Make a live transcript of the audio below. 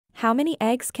How many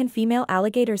eggs can female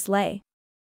alligators lay?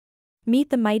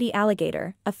 Meet the mighty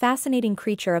alligator, a fascinating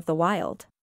creature of the wild.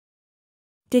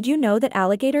 Did you know that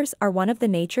alligators are one of the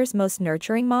nature's most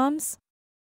nurturing moms?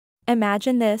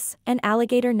 Imagine this, an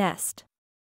alligator nest.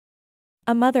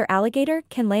 A mother alligator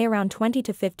can lay around 20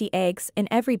 to 50 eggs in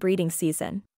every breeding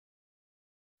season.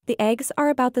 The eggs are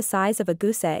about the size of a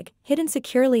goose egg, hidden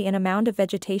securely in a mound of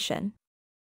vegetation.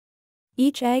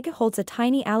 Each egg holds a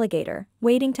tiny alligator,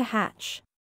 waiting to hatch.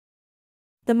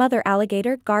 The mother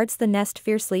alligator guards the nest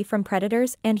fiercely from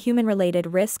predators and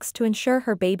human-related risks to ensure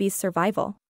her baby's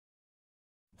survival.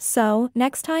 So,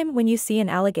 next time when you see an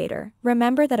alligator,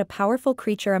 remember that a powerful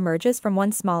creature emerges from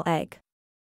one small egg.